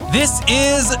This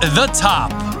is The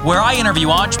Top, where I interview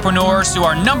entrepreneurs who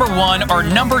are number one or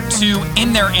number two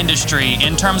in their industry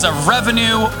in terms of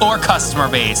revenue or customer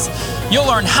base. You'll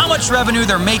learn how much revenue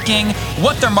they're making,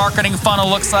 what their marketing funnel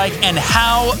looks like, and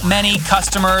how many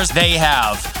customers they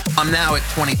have. I'm now at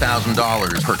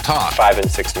 $20,000 per top. 5 and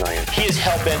 6 million. He is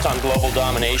hell-bent on global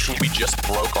domination. We just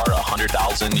broke our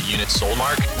 100,000 units sold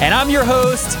mark. And I'm your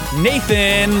host,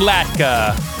 Nathan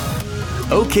Latka.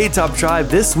 Okay, Top Tribe,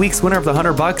 this week's winner of the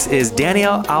 $100 is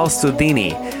Daniel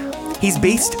Al-Sudini. He's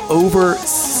based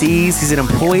overseas. He's an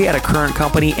employee at a current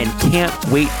company and can't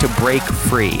wait to break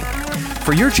free.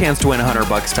 For your chance to win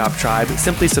 $100, Top Tribe,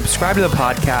 simply subscribe to the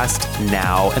podcast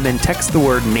now and then text the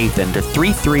word Nathan to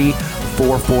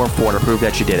 33444 to prove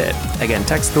that you did it. Again,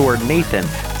 text the word Nathan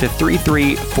to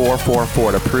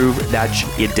 33444 to prove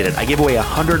that you did it. I give away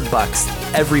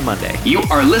 $100 every Monday. You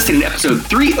are listening to episode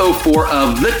 304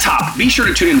 of The Top. Be sure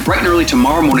to tune in bright and early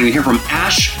tomorrow morning to hear from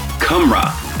Ash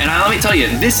Kumra. And let me tell you,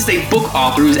 this is a book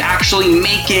author who's actually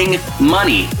making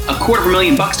money.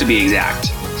 $250,000 to be exact.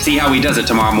 See how he does it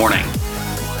tomorrow morning.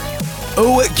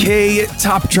 Okay,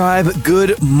 Top Tribe,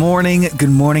 good morning. Good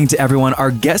morning to everyone. Our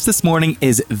guest this morning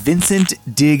is Vincent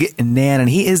Dignan, and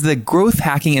he is the growth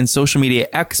hacking and social media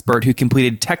expert who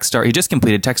completed Techstar. He just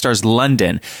completed Techstars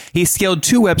London. He scaled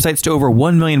 2 websites to over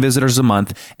 1 million visitors a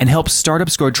month and helped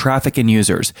startups grow traffic and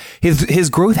users. His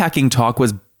growth hacking talk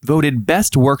was voted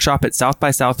best workshop at South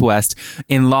by Southwest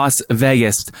in Las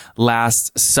Vegas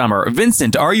last summer.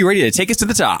 Vincent, are you ready to take us to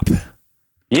the top?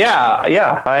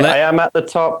 Yeah. I am at the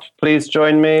top. Please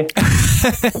join me.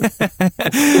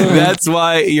 That's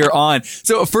why you're on.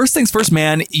 So first things first,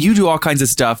 man, you do all kinds of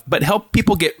stuff, but help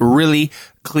people get really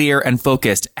clear and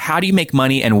focused. How do you make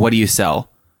money and what do you sell?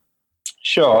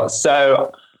 Sure.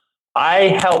 So I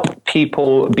help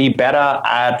people be better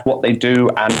at what they do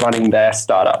and running their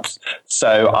startups.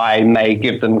 So I may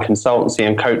give them consultancy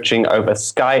and coaching over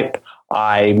Skype.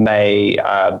 They may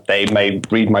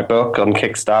read my book on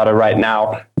Kickstarter right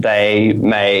now. They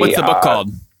may. What's the book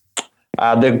called?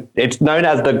 It's known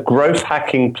as the Growth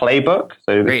Hacking Playbook.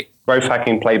 So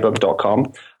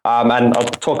growthhackingplaybook.com. And I'll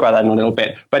talk about that in a little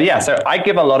bit. But yeah, so I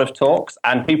give a lot of talks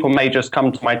and people may just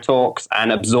come to my talks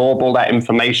and absorb all that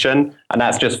information and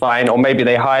that's just fine. Or maybe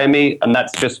they hire me and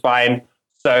that's just fine.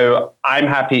 So I'm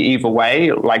happy either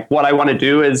way. Like what I want to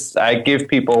do is give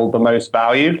people the most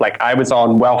value. Like I was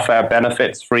on welfare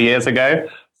benefits 3 years ago.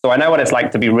 So I know what it's like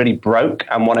to be really broke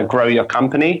and want to grow your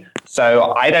company.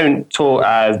 So I don't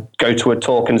go to a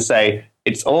talk and say,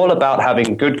 it's all about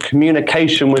having good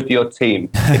communication with your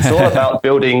team. It's all about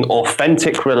building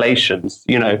authentic relations.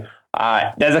 You know,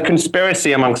 there's a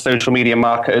conspiracy among social media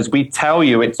marketers. We tell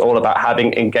you it's all about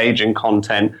having engaging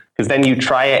content because then you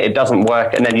try it, it doesn't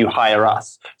work, and then you hire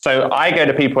us. So I go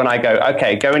to people and I go,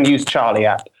 okay, go and use Charlie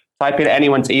app. Type in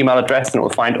anyone's email address and it will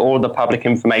find all the public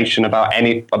information about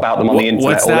them on the internet.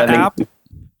 What's that app?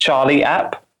 Charlie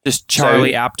app. Just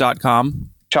charlieapp.com.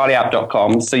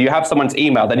 charlieapp.com. So you have someone's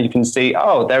email, then you can see,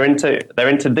 oh, they're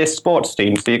into this sports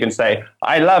team. So you can say,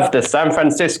 I love the San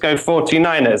Francisco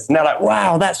 49ers. And they're like,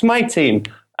 wow, that's my team.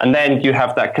 And then you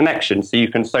have that connection so you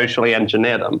can socially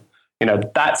engineer them. You know,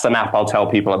 that's an app I'll tell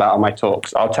people about on my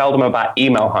talks. I'll tell them about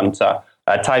Email Hunter.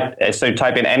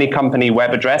 Type in any company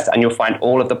web address and you'll find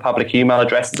all of the public email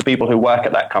addresses of people who work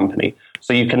at that company.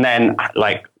 So you can then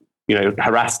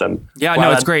harass them. Yeah,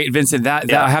 no, it's great, Vincent.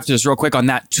 That I have to just real quick on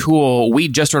that tool. We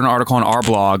just wrote an article on our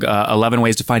blog, 11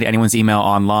 ways to find anyone's email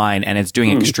online, and it's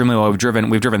doing extremely well.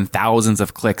 We've driven thousands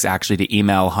of clicks actually to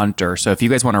Email Hunter. So if you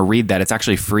guys want to read that, it's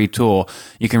actually a free tool.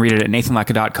 You can read it at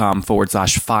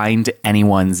nathanlatka.com/find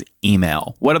anyone's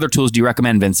email. What other tools do you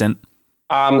recommend, Vincent?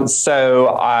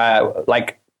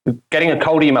 Getting a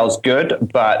cold email is good,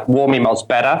 but warm email is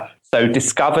better. So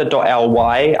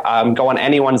discover.ly, go on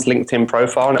anyone's LinkedIn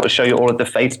profile and it will show you all of the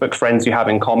Facebook friends you have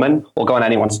in common, or go on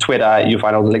anyone's Twitter, you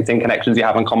find all the LinkedIn connections you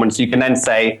have in common. So you can then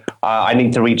say, I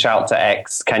need to reach out to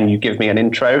X, can you give me an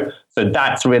intro? So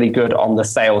that's really good on the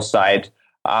sales side.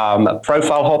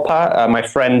 Profile Hopper, my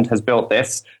friend has built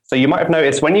this. So you might have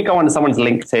noticed when you go on someone's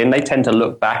LinkedIn, they tend to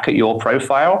look back at your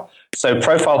profile. So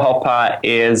Profile Hopper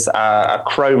is a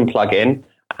Chrome plugin.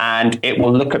 And it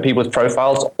will look at people's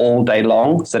profiles all day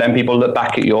long. So then people look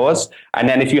back at yours. And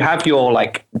then if you have your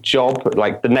job,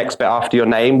 the next bit after your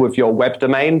name with your web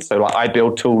domain, so I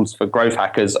build tools for growth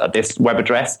hackers at this web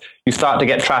address, you start to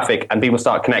get traffic and people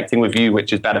start connecting with you,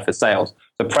 which is better for sales.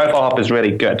 So Profile Hopper is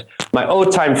really good. My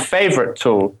all-time favorite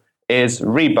tool is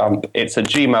Rebump. It's a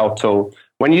Gmail tool.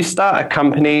 When you start a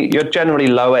company, you're generally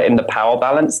lower in the power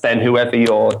balance than whoever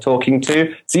you're talking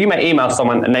to. So you may email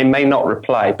someone and they may not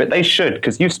reply, but they should,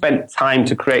 because you've spent time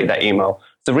to create that email.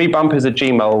 So Rebump is a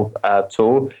Gmail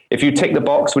tool. If you tick the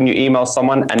box when you email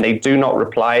someone and they do not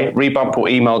reply, Rebump will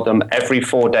email them every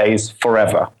 4 days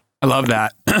forever. I love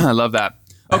that. I love that.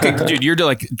 Okay, dude, you're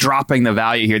like dropping the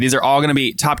value here. These are all going to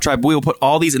be Top Tribe. We will put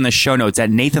all these in the show notes at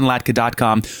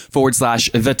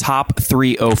nathanlatka.com/the top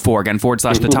 304. Again,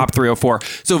 /the top 304.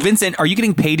 So Vincent, are you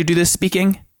getting paid to do this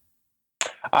speaking?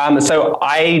 So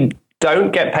I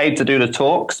don't get paid to do the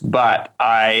talks, but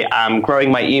I am growing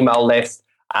my email list,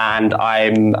 and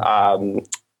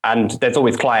and there's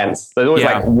always clients. There's always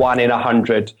like 1 in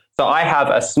 100. So I have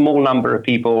a small number of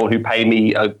people who pay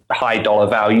me a high dollar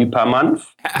value per month.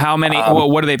 How many?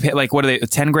 What do they pay? Like, what are they?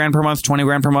 10 grand per month? 20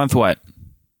 grand per month? What?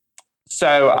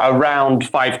 So around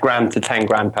 5 grand to 10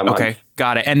 grand per month. Okay,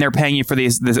 got it. And they're paying you for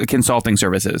these consulting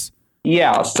services.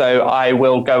 Yeah. So I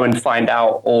will go and find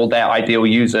out all their ideal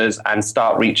users and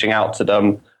start reaching out to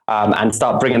them and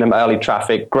start bringing them early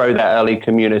traffic, grow their early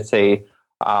community.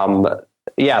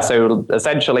 So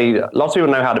essentially, lots of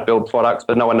people know how to build products,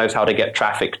 but no one knows how to get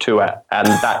traffic to it. And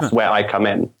that's where I come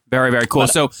in. Very, very cool.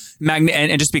 So,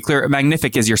 and just to be clear,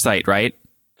 Magnific is your site, right?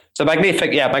 So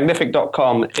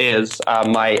Magnific.com is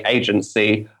my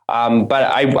agency. But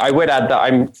I would add that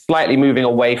I'm slightly moving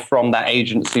away from that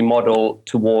agency model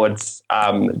towards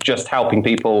just helping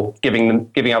people,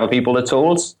 giving other people the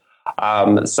tools.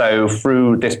 So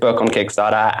through this book on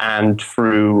Kickstarter and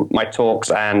through my talks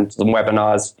and some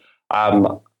webinars,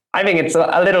 I think it's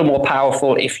a little more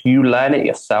powerful if you learn it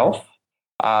yourself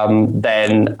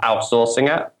than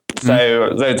outsourcing it.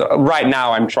 So right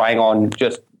now I'm trying on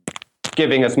just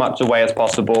giving as much away as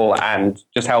possible and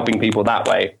just helping people that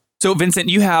way. So Vincent,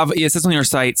 you have, it says on your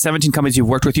site, 17 companies you've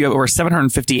worked with. You have over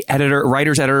 750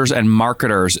 writers, editors, and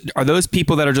marketers. Are those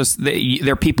people that are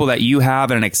they're people that you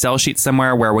have in an Excel sheet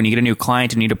somewhere where when you get a new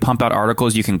client and you need to pump out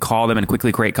articles, you can call them and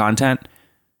quickly create content?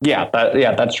 Yeah,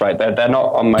 that's right. They're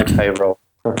not on my payroll.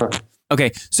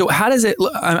 Okay, so how does it,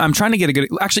 I'm trying to get a good,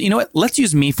 actually, you know what? Let's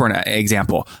use me for an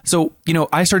example. So,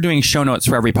 I started doing show notes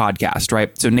for every podcast,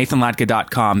 right? So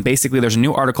nathanlatka.com, basically there's a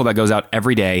new article that goes out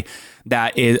every day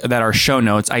that are show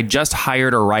notes. I just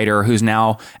hired a writer who's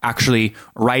now actually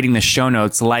writing the show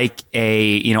notes like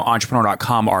a,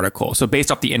 entrepreneur.com article. So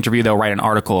based off the interview, they'll write an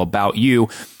article about you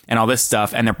and all this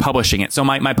stuff, and they're publishing it. So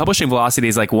my publishing velocity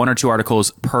is like 1 or 2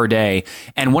 articles per day.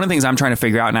 And one of the things I'm trying to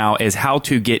figure out now is how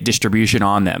to get distribution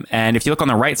on them. And if you look on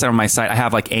the right side of my site, I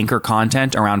have like anchor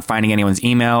content around finding anyone's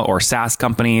email or SaaS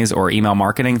companies or email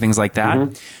marketing, things like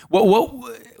that.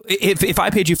 What if I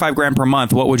paid you $5 grand per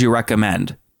month, what would you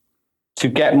recommend? To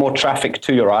get more traffic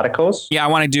to your articles? Yeah, I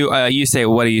want to do,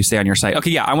 what do you say on your site?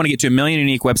 Okay, yeah, I want to get to 1 million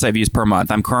unique website views per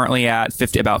month. I'm currently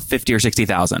at about 50 or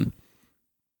 60,000.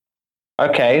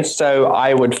 Okay, so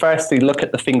I would firstly look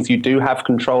at the things you do have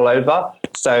control over.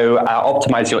 So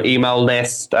optimize your email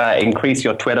list, increase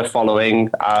your Twitter following.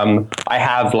 I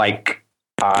have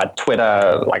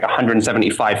Twitter,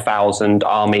 175,000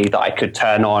 army that I could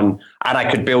turn on, and I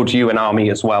could build you an army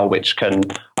as well, which can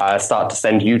start to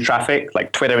send you traffic.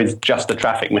 Like Twitter is just a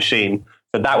traffic machine.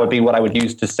 So that would be what I would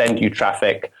use to send you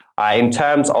traffic. In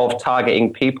terms of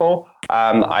targeting people,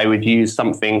 I would use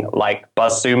something like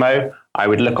BuzzSumo. I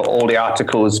would look at all the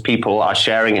articles people are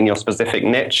sharing in your specific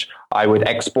niche. I would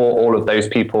export all of those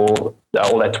people,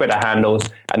 all their Twitter handles,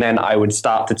 and then I would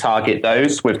start to target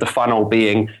those, with the funnel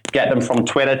being get them from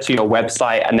Twitter to your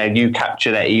website, and then you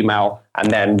capture their email, and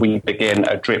then we begin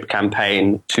a drip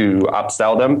campaign to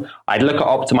upsell them. I'd look at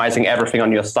optimizing everything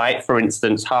on your site. For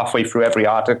instance, halfway through every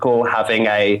article, having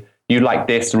you like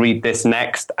this, read this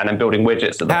next, and then building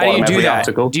widgets at the bottom of every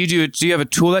article. Do you have a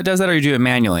tool that does that, or you do it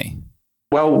manually?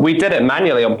 Well, we did it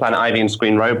manually on Planet Ivy and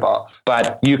Screen Robot,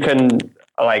 but you can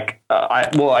I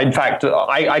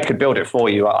could build it for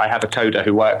you. I have a coder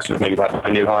who works with me, like my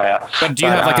new hire. But do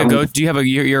you have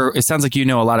it sounds like you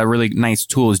know a lot of really nice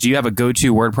tools. Do you have a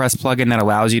go-to WordPress plugin that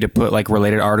allows you to put like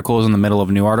related articles in the middle of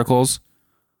new articles?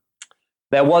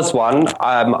 There was one.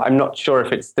 I'm not sure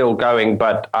if it's still going,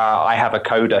 but I have a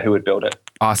coder who would build it.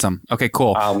 Awesome. Okay,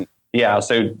 cool. So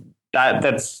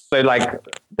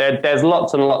there's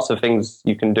lots and lots of things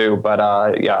you can do, but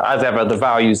as ever, the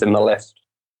value's in the list.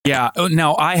 Yeah.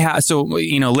 Now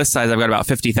list size, I've got about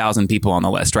 50,000 people on the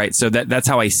list, right? So that's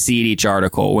how I seed each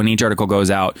article when each article goes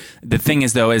out. The thing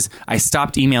is, though, is I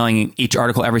stopped emailing each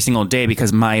article every single day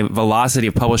because my velocity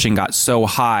of publishing got so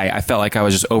high. I felt like I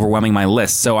was just overwhelming my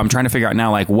list. So I'm trying to figure out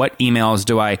now, like, what emails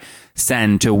do I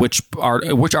send to which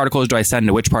articles do I send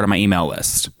to which part of my email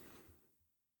list?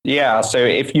 Yeah. So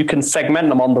if you can segment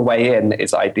them on the way in,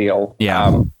 it's ideal.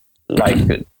 Yeah.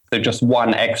 So just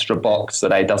one extra box so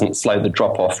that it doesn't slow the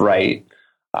drop-off rate.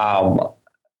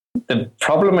 The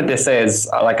problem with this is,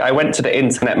 like, I went to the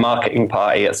internet marketing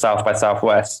party at South by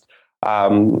Southwest.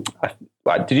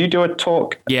 Did you do a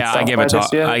talk? Yeah, I gave a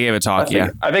talk. I gave a talk.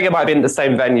 I think it might have been the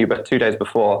same venue, but 2 days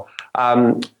before.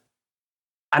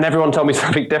 And everyone told me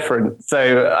something different.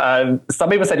 So some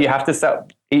people said you have to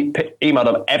email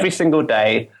them every single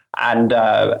day,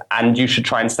 and you should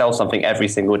try and sell something every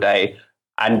single day.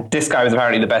 And this guy was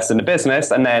apparently the best in the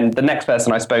business. And then the next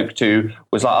person I spoke to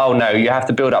was like, oh, no, you have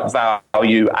to build up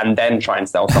value and then try and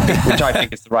sell something, which I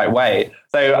think is the right way.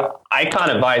 So I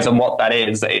can't advise on what that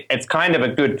is. It's kind of a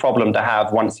good problem to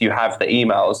have once you have the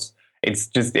emails.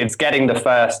 It's getting the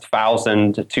first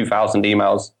 1,000 to 2,000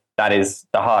 emails. That is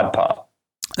the hard part.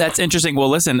 That's interesting. Well,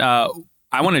 listen,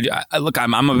 I want to look.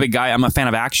 I'm a big guy. I'm a fan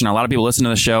of action. A lot of people listen to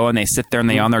the show and they sit there and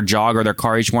they on their jog or their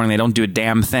car each morning. They don't do a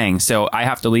damn thing. So I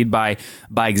have to lead by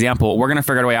example. We're gonna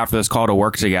figure out a way after this call to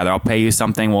work together. I'll pay you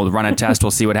something. We'll run a test.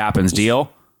 We'll see what happens. Deal?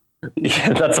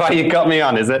 Yeah, that's why you got me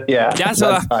on, is it? Yeah, that's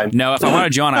fine. No, if I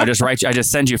wanted you on, I just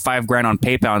send you $5,000 on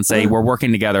PayPal and say we're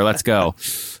working together. Let's go.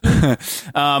 No,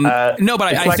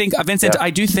 but I think, Vincent, yeah. I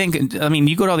do think. I mean,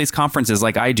 you go to all these conferences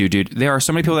like I do, dude. There are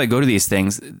so many people that go to these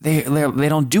things. They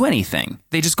don't do anything.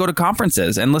 They just go to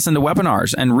conferences and listen to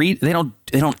webinars and read. They don't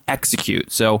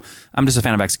execute. So I'm just a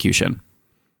fan of execution.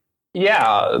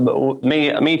 Yeah,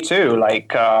 me too.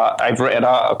 Like I've written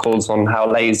articles on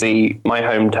how lazy my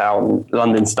hometown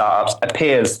London startups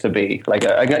appears to be. Like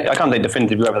I can't say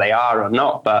definitively whether they are or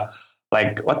not, but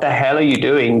like, what the hell are you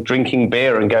doing drinking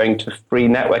beer and going to free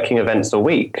networking events a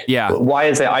week? Yeah. Why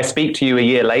is it I speak to you a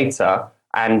year later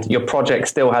and your project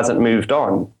still hasn't moved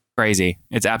on? Crazy.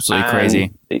 It's absolutely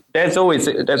crazy. There's always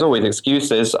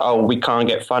excuses. Oh, we can't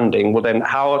get funding. Well, then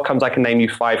how comes I can name you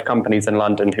 5 companies in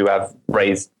London who have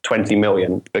raised 20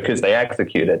 million because they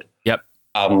executed? Yep.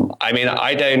 I mean,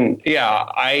 I don't. Yeah,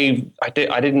 I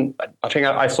didn't. I think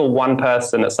I saw one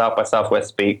person at South by Southwest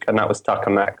speak, and that was Tucker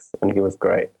Max, and he was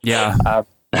great. Yeah.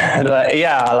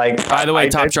 Yeah, like. By the way,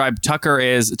 Top Tribe,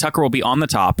 Tucker will be on the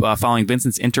top following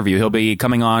Vincent's interview. He'll be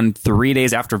coming on 3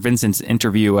 days after Vincent's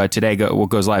interview today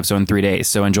goes live, so in 3 days.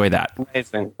 So enjoy that.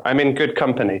 Amazing. I'm in good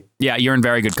company. Yeah, you're in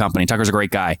very good company. Tucker's a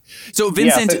great guy. So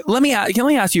Vincent, let me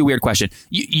ask you a weird question.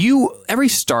 You every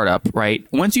startup, right?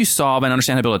 Once you solve and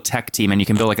understand how to build a tech team and you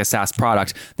can build like a SaaS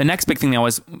product, the next big thing they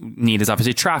always need is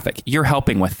obviously traffic. You're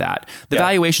helping with that. The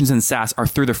valuations in SaaS are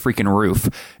through the freaking roof.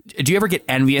 Do you ever get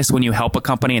envious when you help a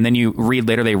company and then you read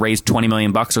later they raised $20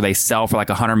 million or they sell for like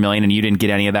 $100 million and you didn't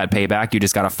get any of that payback? You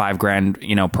just got a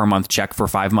 $5,000, per month check for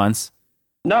 5 months.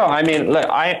 No, I mean, look,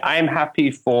 I'm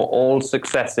happy for all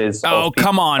successes. Oh,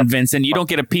 come on, Vincent. You don't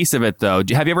get a piece of it, though.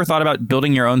 Have you ever thought about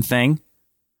building your own thing?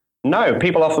 No,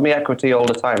 people offer me equity all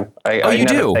the time. You never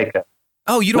do? Take it.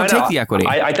 Oh, you don't take the equity?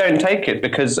 I don't take it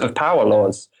because of power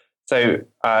laws. So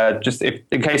just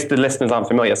in case the listeners aren't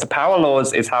familiar, so power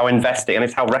laws is how investing, and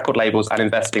it's how record labels and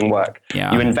investing work.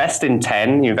 Yeah. You invest in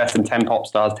 10 pop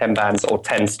stars, 10 bands, or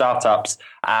 10 startups.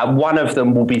 One of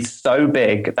them will be so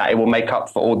big that it will make up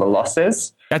for all the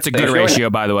losses. That's a good ratio,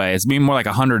 by the way. It's more like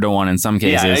 100 to 1 in some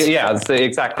cases. Yeah, so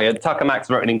exactly. Tucker Max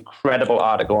wrote an incredible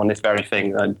article on this very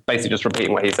thing, basically just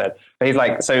repeating what he said. But he's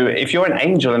like, so if you're an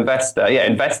angel investor,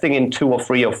 investing in 2 or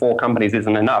 3 or 4 companies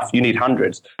isn't enough. You need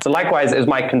hundreds. So likewise, as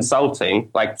my consulting,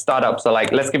 like startups are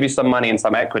like, let's give you some money and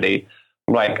some equity.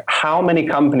 I'm like, how many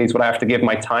companies would I have to give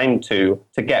my time to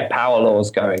get power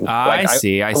laws going? I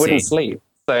see. I wouldn't sleep.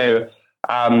 So,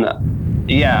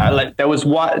 like there was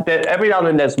one. Every now and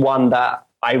then, there's one that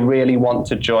I really want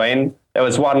to join. There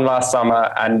was one last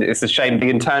summer, and it's a shame the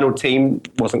internal team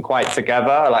wasn't quite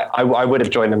together. Like I would have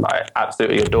joined them. I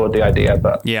absolutely adored the idea,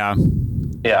 but yeah.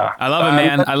 I love it,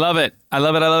 man. I love it.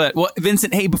 Well,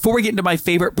 Vincent, hey, before we get into my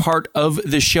favorite part of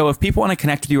the show, if people want to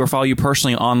connect with you or follow you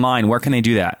personally online, where can they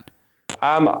do that?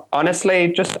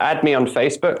 Honestly, just add me on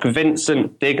Facebook,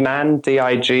 Vincent Dignan,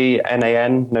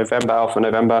 Dignan, November, Alpha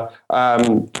November.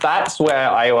 That's where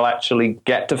I will actually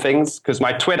get to things, because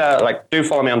my Twitter, do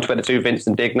follow me on Twitter too,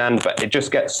 Vincent Dignan, but it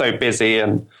just gets so busy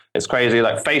and it's crazy.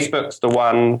 Like Facebook's the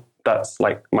one that's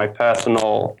like my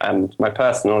personal, and my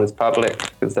personal is public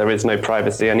because there is no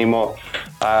privacy anymore.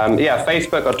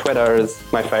 Facebook or Twitter is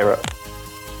my favorite.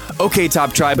 Okay,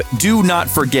 Top Tribe, do not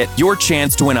forget your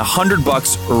chance to win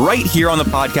 $100 right here on the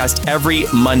podcast every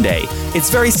Monday. It's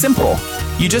very simple.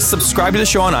 You just subscribe to the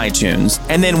show on iTunes,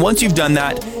 and then once you've done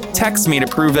that, text me to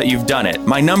prove that you've done it.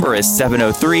 My number is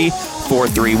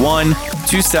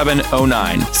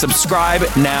 703-431-2709. Subscribe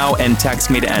now and text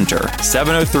me to enter.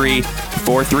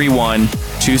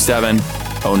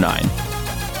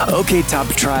 703-431-2709. Okay, Top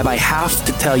Tribe, I have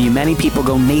to tell you, many people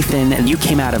go, Nathan, and you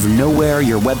came out of nowhere.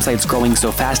 Your website's growing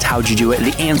so fast. How'd you do it?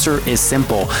 The answer is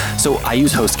simple. So I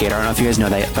use HostGator. I don't know if you guys know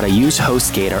that, but I use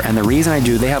HostGator. And the reason I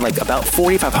do, they have like about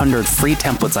 4,500 free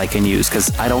templates I can use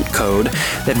because I don't code.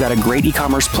 They've got a great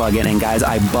e-commerce plugin. And guys,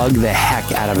 I bug the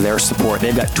heck out of their support.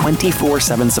 They've got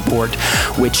 24/7 support,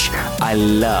 which I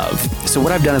love. So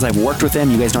what I've done is I've worked with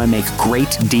them. You guys know I make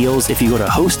great deals. If you go to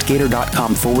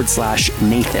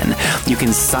HostGator.com/Nathan, you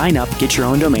can sign up, get your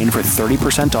own domain for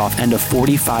 30% off and a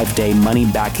 45-day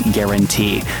money-back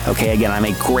guarantee. Okay, again, I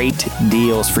make great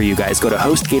deals for you guys. Go to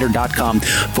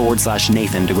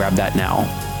HostGator.com/Nathan to grab that now.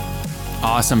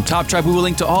 Awesome. Top Tribe, we will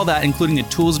link to all that, including the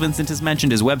tools Vincent has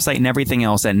mentioned, his website, and everything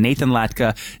else at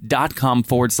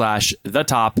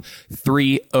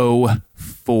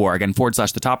nathanlatka.com/the-top304. Again,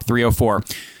 /the-top304.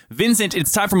 Vincent,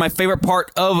 it's time for my favorite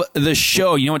part of the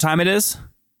show. You know what time it is?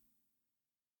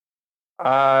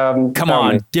 Come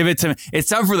on, give it to me. It's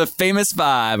time for the famous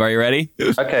five. Are you ready?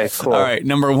 Okay, cool. All right,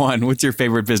 number one, what's your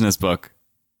favorite business book?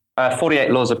 48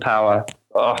 Laws of Power.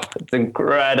 Oh, it's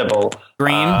incredible.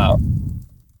 Green?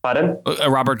 Pardon?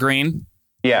 Robert Greene?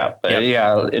 Yeah,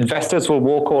 yeah. Investors will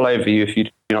walk all over you if you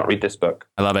do not read this book.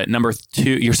 I love it. Number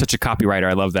two, you're such a copywriter.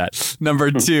 I love that.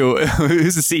 Number two,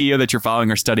 who's the CEO that you're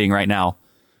following or studying right now?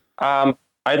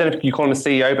 I don't know if you call him a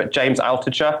CEO, but James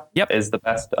Altucher is the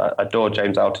best. I adore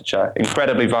James Altucher.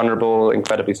 Incredibly vulnerable,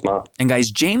 incredibly smart. And guys,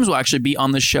 James will actually be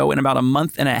on the show in about a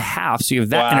month and a half. So you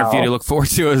have that interview to look forward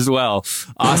to as well.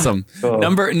 Awesome. Cool.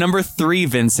 Number three,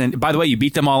 Vincent. By the way, you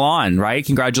beat them all on, right?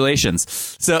 Congratulations.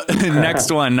 So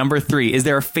next one, number three. Is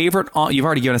there a favorite? You've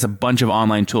already given us a bunch of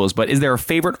online tools, but is there a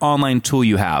favorite online tool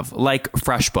you have, like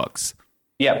FreshBooks?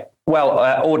 Yep. Well,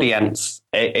 Audience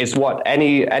is what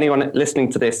anyone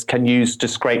listening to this can use to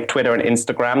scrape Twitter and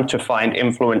Instagram to find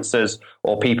influencers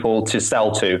or people to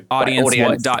sell to.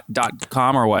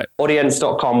 Audience.com or what?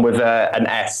 Audience.com with an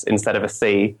S instead of a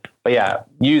C. But yeah,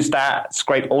 use that,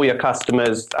 scrape all your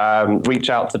customers,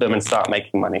 reach out to them and start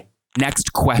making money.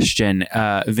 Next question.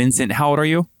 Vincent, how old are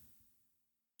you?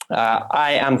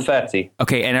 I am 30.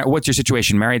 Okay. And what's your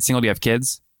situation? Married, single? Do you have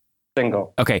kids?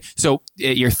 Single. Okay, so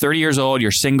you're 30 years old,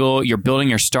 you're single, you're building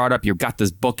your startup, you've got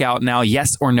this book out now.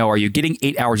 Yes or no? Are you getting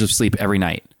 8 hours of sleep every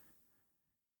night?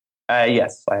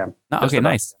 Yes, I am. Oh, okay,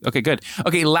 nice. Okay, good.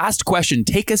 Okay, last question.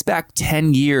 Take us back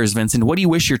 10 years, Vincent. What do you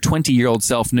wish your 20-year-old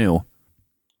self knew?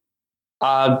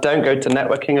 Don't go to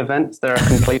networking events. They're a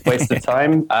complete waste of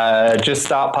time. Just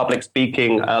start public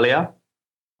speaking earlier.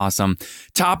 Awesome.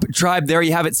 Top Tribe, there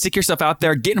you have it. Stick yourself out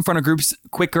there. Get in front of groups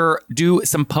quicker. Do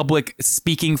some public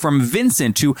speaking from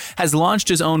Vincent, who has launched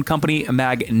his own company,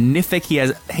 Magnific. He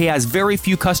has very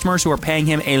few customers who are paying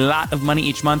him a lot of money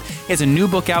each month. He has a new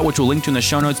book out, which we'll link to in the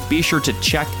show notes. Be sure to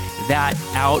check that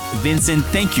out. Vincent,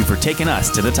 thank you for taking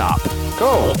us to the top.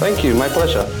 Cool. Thank you. My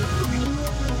pleasure.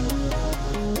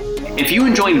 If you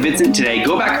enjoyed Vincent today,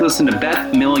 go back and listen to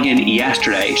Beth Milligan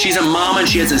yesterday. She's a mom and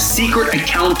she has a secret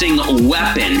accounting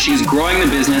weapon. She's growing the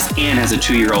business and has a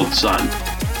 2-year-old son.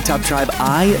 Top Tribe,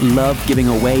 I love giving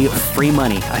away free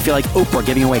money. I feel like Oprah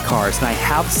giving away cars, and I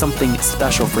have something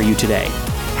special for you today.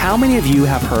 How many of you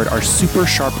have heard our super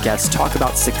sharp guests talk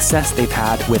about success they've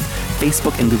had with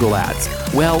Facebook and Google Ads?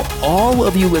 Well, all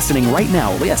of you listening right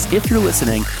now, yes, if you're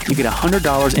listening, you get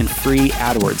 $100 in free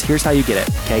AdWords. Here's how you get it,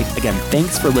 okay? Again,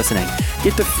 thanks for listening.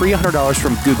 Get the free $100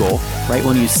 from Google, right,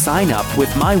 when you sign up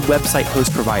with my website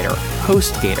host provider,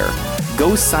 HostGator.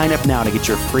 Go sign up now to get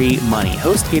your free money.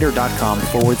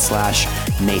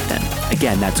 HostGator.com/Nathan.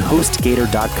 Again, that's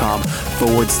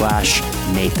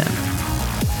HostGator.com/Nathan.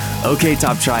 Okay,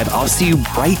 Top Tribe, I'll see you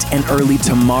bright and early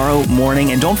tomorrow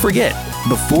morning. And don't forget,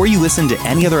 before you listen to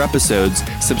any other episodes,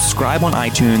 subscribe on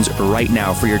iTunes right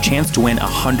now for your chance to win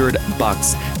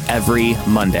 $100 every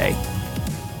Monday.